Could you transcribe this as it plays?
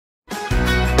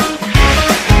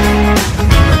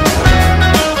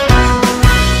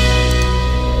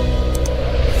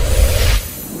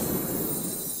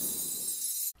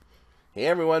Hey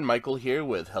everyone, Michael here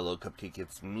with Hello Cupcake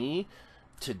It's Me.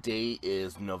 Today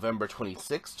is November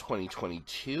 26th,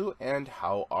 2022, and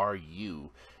how are you?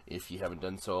 If you haven't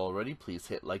done so already, please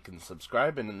hit like and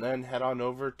subscribe, and then head on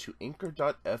over to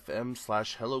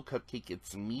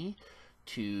anchor.fm/hellocupcakeitsme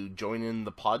to join in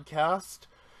the podcast,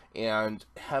 and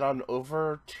head on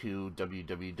over to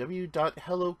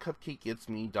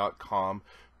www.hellocupcakeitsme.com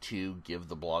to give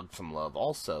the blog some love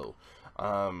also.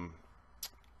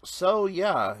 So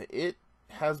yeah, it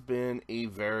has been a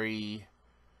very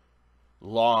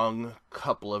long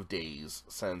couple of days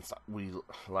since we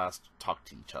last talked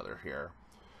to each other here.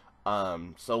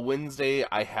 So Wednesday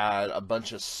I had a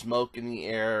bunch of smoke in the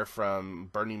air from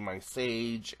burning my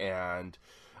sage, and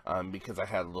because I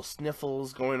had little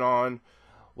sniffles going on.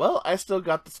 Well, I still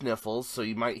got the sniffles, so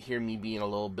you might hear me being a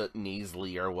little bit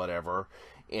nasally or whatever.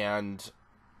 And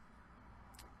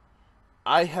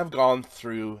I have gone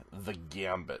through the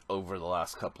gambit over the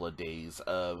last couple of days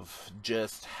of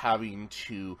just having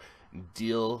to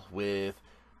deal with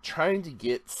trying to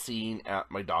get seen at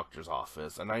my doctor's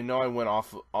office. And I know I went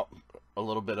off a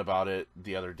little bit about it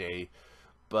the other day,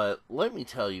 but let me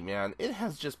tell you, man, it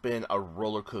has just been a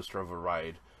roller coaster of a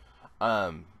ride.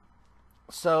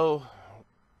 So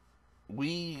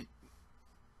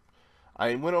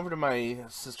I went over to my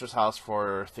sister's house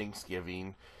for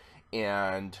Thanksgiving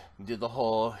and did the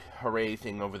whole hooray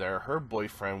thing over there. Her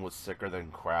boyfriend was sicker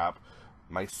than crap.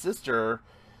 My sister,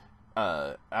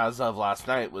 as of last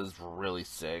night, was really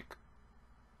sick.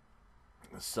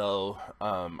 So,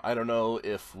 I don't know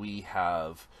if we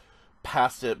have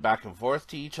passed it back and forth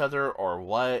to each other or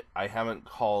what. I haven't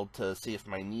called to see if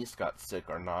my niece got sick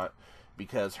or not,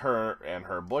 because her and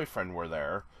her boyfriend were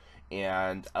there.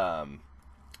 And,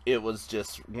 it was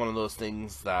just one of those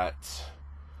things that,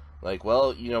 like,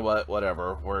 well, you know what,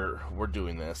 whatever, we're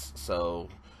doing this, so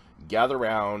gather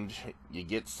round, you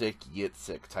get sick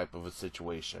type of a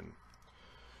situation.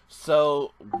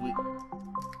 So we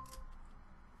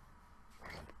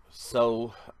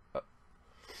so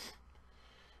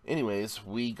anyways,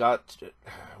 we got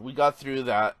through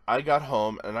that. I got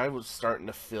home and I was starting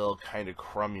to feel kind of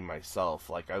crummy myself.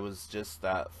 Like, I was just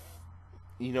that,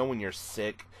 when you're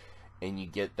sick and you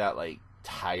get that, like,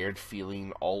 tired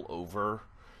feeling all over.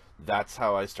 That's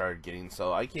how I started getting.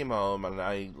 So I came home and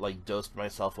I, like, dosed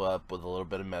myself up with a little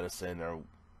bit of medicine,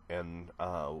 and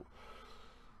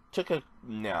took a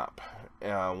nap.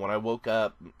 When I woke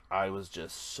up, I was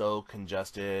just so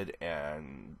congested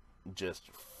and just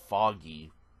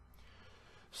foggy.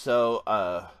 So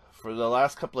for the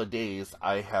last couple of days,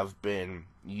 I have been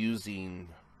using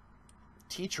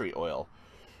tea tree oil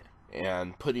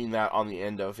and putting that on the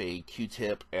end of a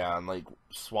Q-tip and, like,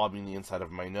 swabbing the inside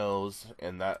of my nose,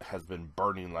 and that has been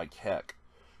burning like heck.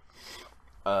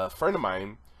 A friend of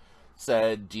mine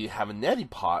said, "Do you have a neti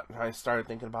pot?" And I started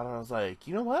thinking about it, and I was like,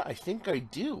 you know what? I think I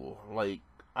do. Like,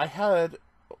 I had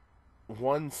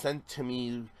one sent to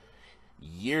me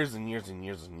years and years and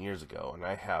years and years ago, and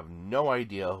I have no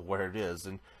idea where it is.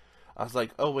 And I was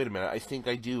like, oh, wait a minute, I think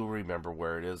I do remember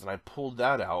where it is. And I pulled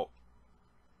that out.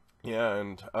 Yeah,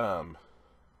 and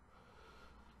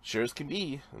sure as can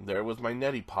be, there was my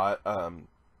neti pot.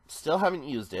 Still haven't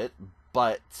used it,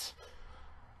 but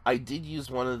I did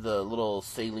use one of the little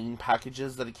saline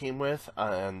packages that it came with,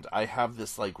 and I have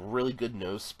this, like, really good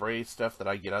nose spray stuff that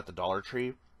I get at the Dollar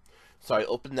Tree. So I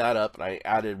opened that up and I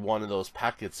added one of those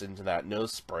packets into that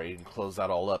nose spray and closed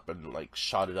that all up and, like,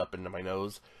 shot it up into my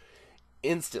nose.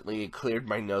 Instantly, it cleared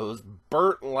my nose.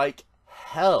 Burnt like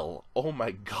hell. Oh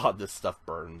my god, this stuff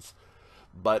burns.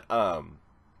 But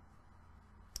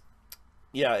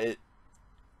yeah, it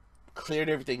cleared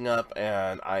everything up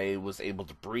and I was able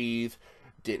to breathe.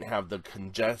 Didn't have the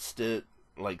congested,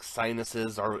 like,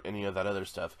 sinuses or any of that other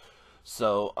stuff.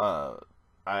 So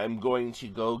I'm going to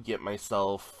go get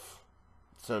myself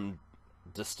some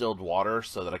distilled water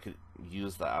so that I could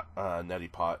use that neti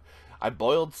pot. I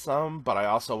boiled some, but I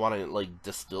also want to, like,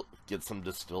 get some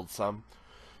distilled some,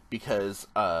 because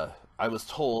I was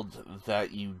told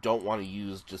that you don't want to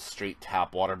use just straight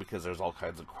tap water because there's all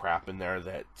kinds of crap in there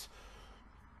that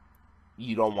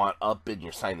you don't want up in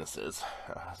your sinuses.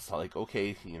 So, like,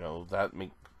 okay, that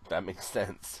makes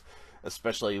sense,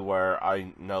 especially where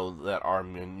I know that our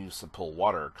municipal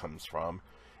water comes from,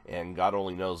 and God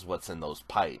only knows what's in those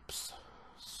pipes.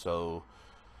 So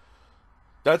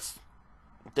that's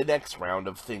the next round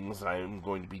of things I'm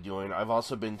going to be doing. I've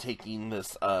also been taking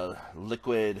this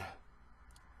liquid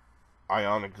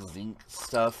ionic zinc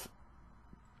stuff.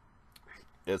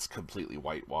 It's completely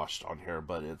whitewashed on here,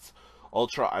 but it's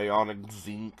ultra ionic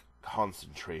zinc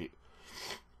concentrate,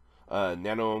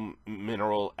 nano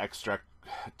mineral extract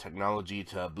technology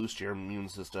to boost your immune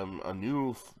system, a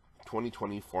new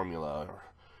 2020 formula.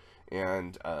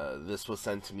 And this was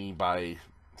sent to me by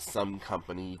some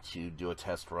company to do a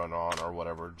test run on or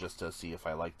whatever, just to see if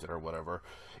I liked it or whatever.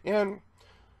 And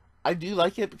I do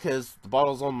like it because the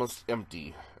bottle's almost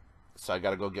empty, so I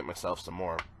gotta go get myself some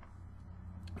more.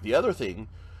 The other thing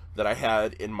that I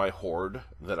had in my hoard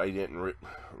that I didn't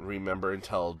remember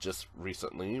until just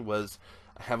recently was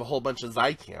I have a whole bunch of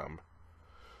Zicam.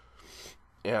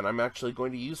 And I'm actually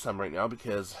going to use some right now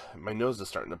because my nose is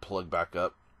starting to plug back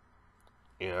up.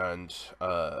 And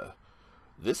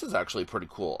this is actually pretty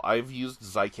cool. I've used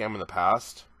Zicam in the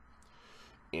past.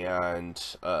 And,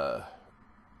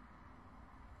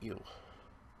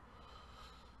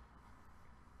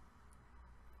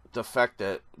 the fact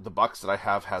that the box that I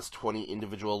have has 20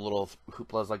 individual little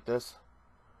hooplas like this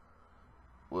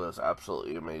was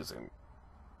absolutely amazing.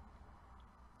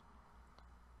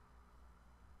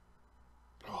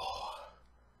 Oh.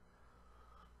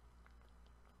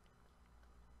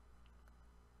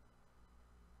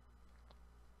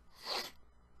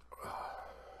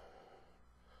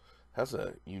 Has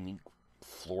a unique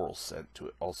floral scent to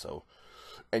it also.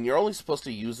 And you're only supposed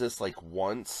to use this like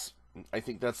once. I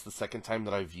think that's the second time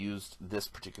that I've used this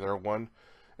particular one.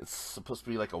 It's supposed to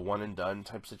be like a one and done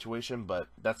type situation, but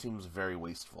that seems very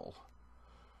wasteful.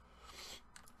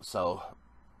 So,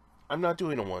 I'm not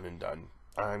doing a one and done.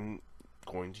 I'm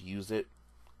going to use it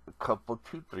a couple,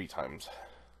 2-3 times.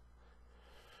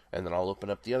 And then I'll open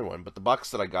up the other one. But the box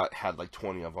that I got had like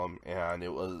 20 of them, and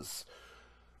it was...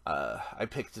 I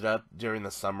picked it up during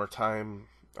the summertime,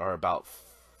 or about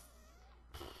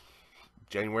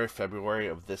January, February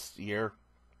of this year.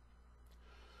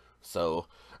 So,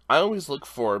 I always look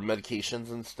for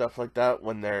medications and stuff like that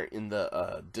when they're in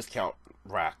the discount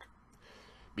rack.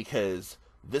 Because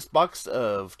this box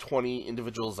of 20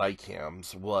 individual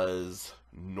Zicams was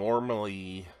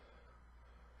normally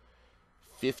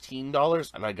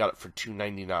 $15, and I got it for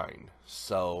 $2.99.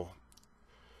 So,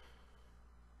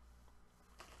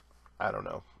 I don't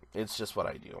know. It's just what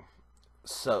I do.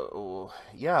 So,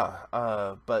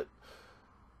 yeah, but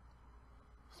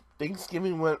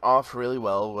Thanksgiving went off really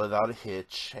well without a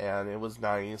hitch, and it was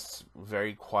nice,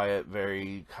 very quiet,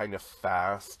 very kind of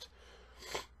fast.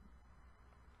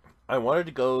 I wanted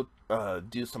to go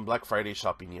do some Black Friday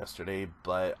shopping yesterday,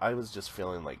 but I was just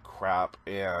feeling like crap,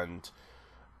 and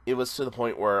it was to the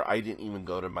point where I didn't even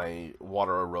go to my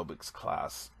water aerobics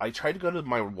class. I tried to go to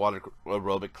my water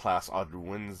aerobic class on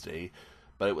Wednesday,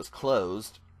 but it was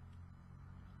closed.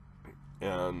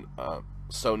 And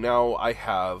so now I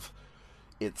have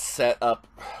it set up.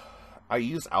 I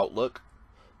use Outlook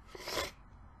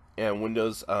and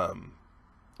Windows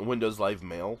Live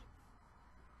Mail.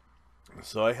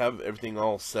 So I have everything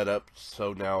all set up.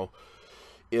 So now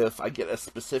if I get a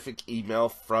specific email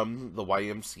from the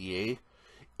YMCA,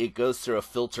 it goes through a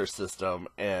filter system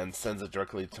and sends it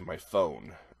directly to my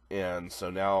phone. And so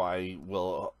now I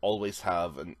will always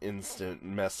have an instant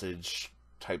message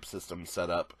type system set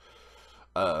up.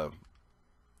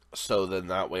 So then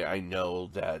that way I know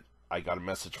that I got a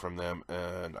message from them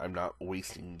and I'm not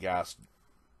wasting gas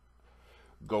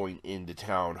going into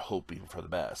town hoping for the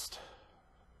best.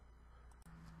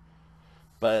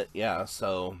 But yeah,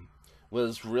 so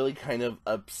was really kind of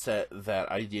upset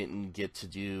that I didn't get to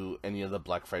do any of the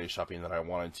Black Friday shopping that I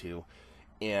wanted to.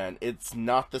 And it's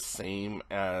not the same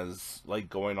as like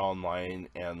going online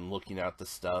and looking at the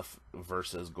stuff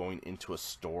versus going into a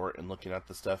store and looking at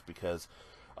the stuff, because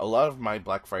a lot of my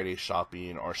Black Friday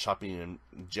shopping or shopping in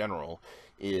general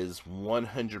is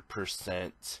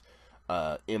 100%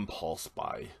 impulse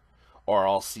buy. Or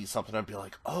I'll see something and be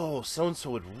like, oh,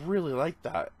 so-and-so would really like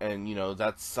that. And, you know,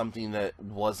 that's something that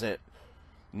wasn't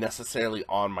necessarily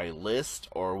on my list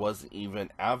or wasn't even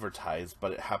advertised,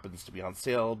 but it happens to be on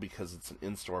sale because it's an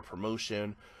in-store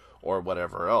promotion or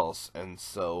whatever else. And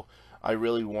so I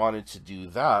really wanted to do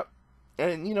that.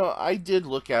 And, you know, I did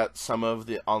look at some of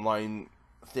the online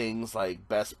things like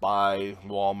Best Buy,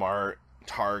 Walmart,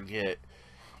 Target,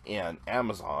 and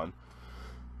Amazon.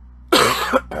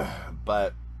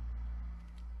 But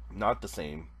not the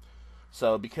same.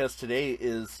 So because today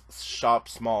is Shop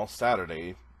Small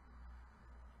Saturday,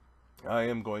 I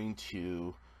am going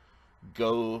to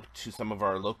go to some of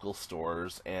our local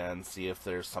stores and see if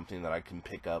there's something that I can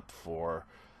pick up for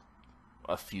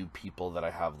a few people that I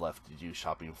have left to do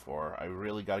shopping for. I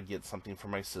really got to get something for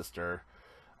my sister.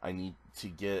 I need to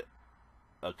get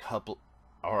a couple,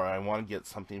 or I want to get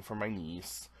something for my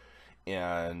niece,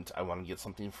 and I want to get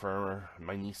something for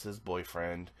my niece's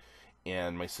boyfriend,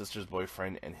 and my sister's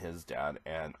boyfriend and his dad,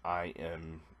 and I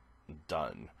am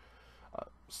done.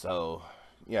 So,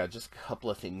 yeah, just a couple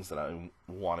of things that I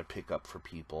want to pick up for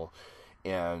people.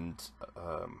 And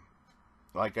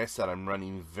like I said, I'm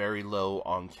running very low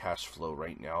on cash flow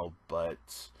right now,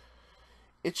 but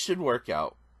it should work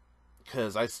out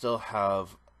because I still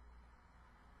have,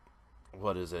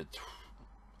 what is it,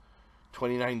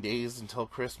 29 days until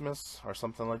Christmas or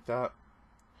something like that.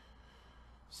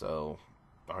 So,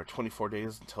 or 24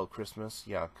 days until Christmas.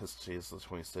 Yeah, because today's the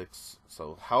 26th.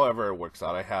 So, however it works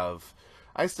out,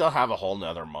 I still have a whole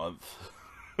nother month.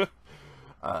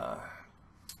 uh,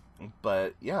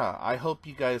 but yeah, I hope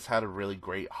you guys had a really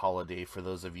great holiday for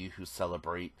those of you who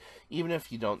celebrate. Even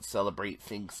if you don't celebrate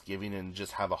Thanksgiving and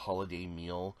just have a holiday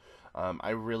meal, I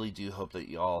really do hope that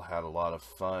you all had a lot of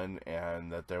fun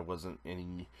and that there wasn't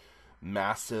any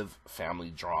massive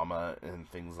family drama and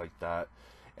things like that.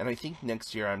 And I think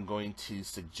next year I'm going to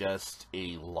suggest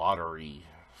a lottery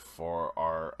for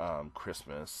our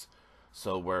Christmas.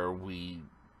 So where we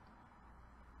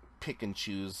pick and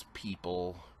choose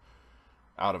people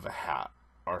out of a hat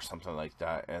or something like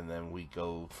that, and then we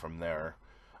go from there.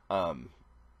 Um,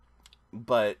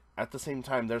 but at the same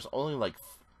time, there's only like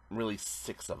really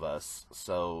 6 of us,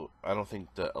 so I don't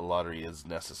think that a lottery is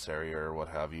necessary or what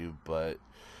have you. But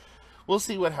we'll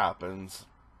see what happens.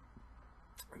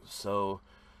 So,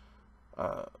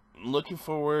 uh, looking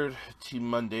forward to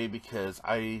Monday because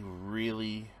I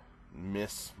really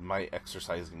miss my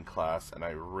exercising class and I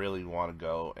really want to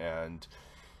go. And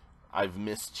I've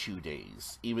missed 2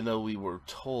 days, even though we were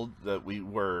told that we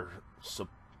were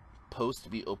supposed to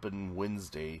be open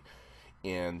Wednesday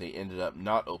and they ended up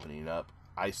not opening up.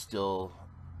 I still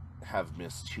have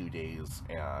missed 2 days,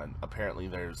 and apparently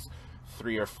there's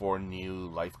 3 or 4 new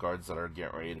lifeguards that are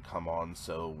getting ready to come on,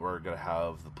 so we're gonna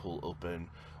have the pool open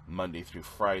Monday through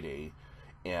Friday.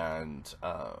 And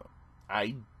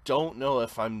I don't know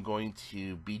if I'm going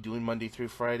to be doing Monday through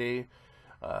Friday.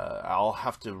 I'll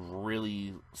have to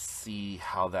really see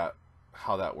how that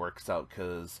works out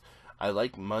because I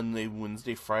like Monday,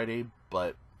 Wednesday, Friday,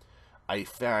 but I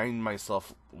find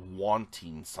myself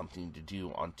wanting something to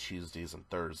do on Tuesdays and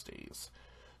Thursdays.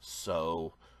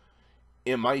 So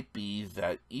it might be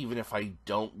that even if I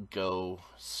don't go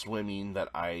swimming, that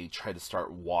I try to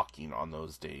start walking on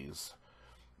those days.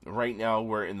 Right now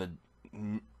we're in the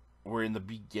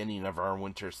beginning of our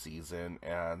winter season,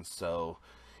 and so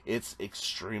it's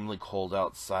extremely cold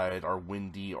outside, or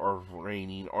windy, or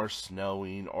raining, or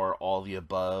snowing, or all the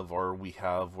above. Or we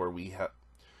have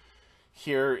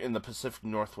here in the Pacific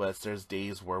Northwest, there's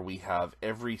days where we have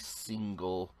every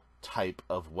single type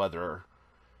of weather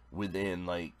within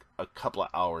like a couple of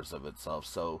hours of itself.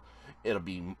 So it'll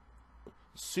be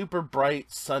super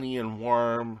bright, sunny, and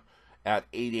warm at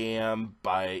 8 a.m.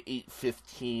 By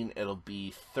 8:15, it'll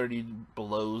be 30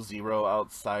 below zero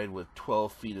outside with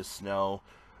 12 feet of snow.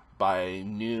 By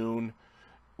noon,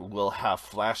 we'll have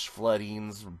flash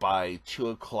floodings. By 2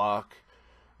 o'clock,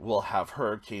 we'll have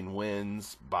hurricane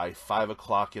winds. By 5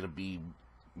 o'clock, it'll be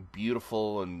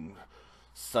beautiful and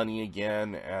sunny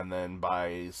again. And then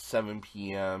by 7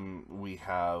 p.m., we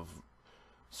have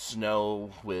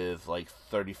snow with like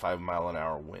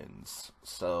 35-mile-an-hour winds.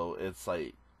 So it's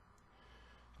like,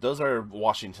 those are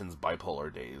Washington's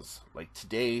bipolar days. Like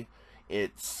today,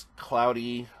 it's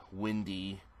cloudy,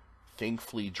 windy,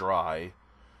 thankfully dry,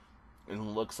 and it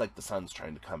looks like the sun's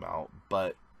trying to come out,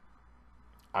 but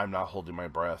I'm not holding my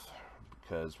breath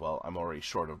because, well, I'm already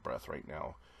short of breath right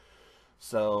now.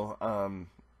 So,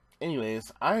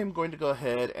 anyways, I'm going to go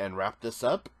ahead and wrap this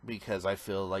up because I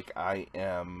feel like I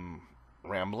am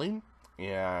rambling,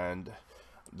 and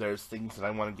there's things that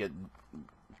I want to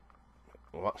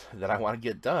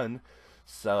get done.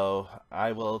 So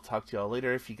I will talk to y'all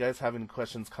later. If you guys have any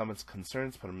questions, comments,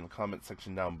 concerns, put them in the comment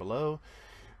section down below.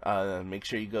 Make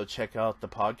sure you go check out the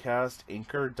podcast,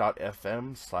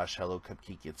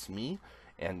 anchor.fm/hellocupcakeitsme,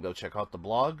 and go check out the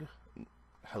blog,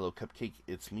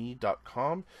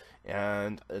 hellocupcakeitsme.com.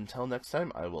 And until next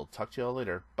time, I will talk to y'all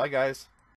later. Bye, guys.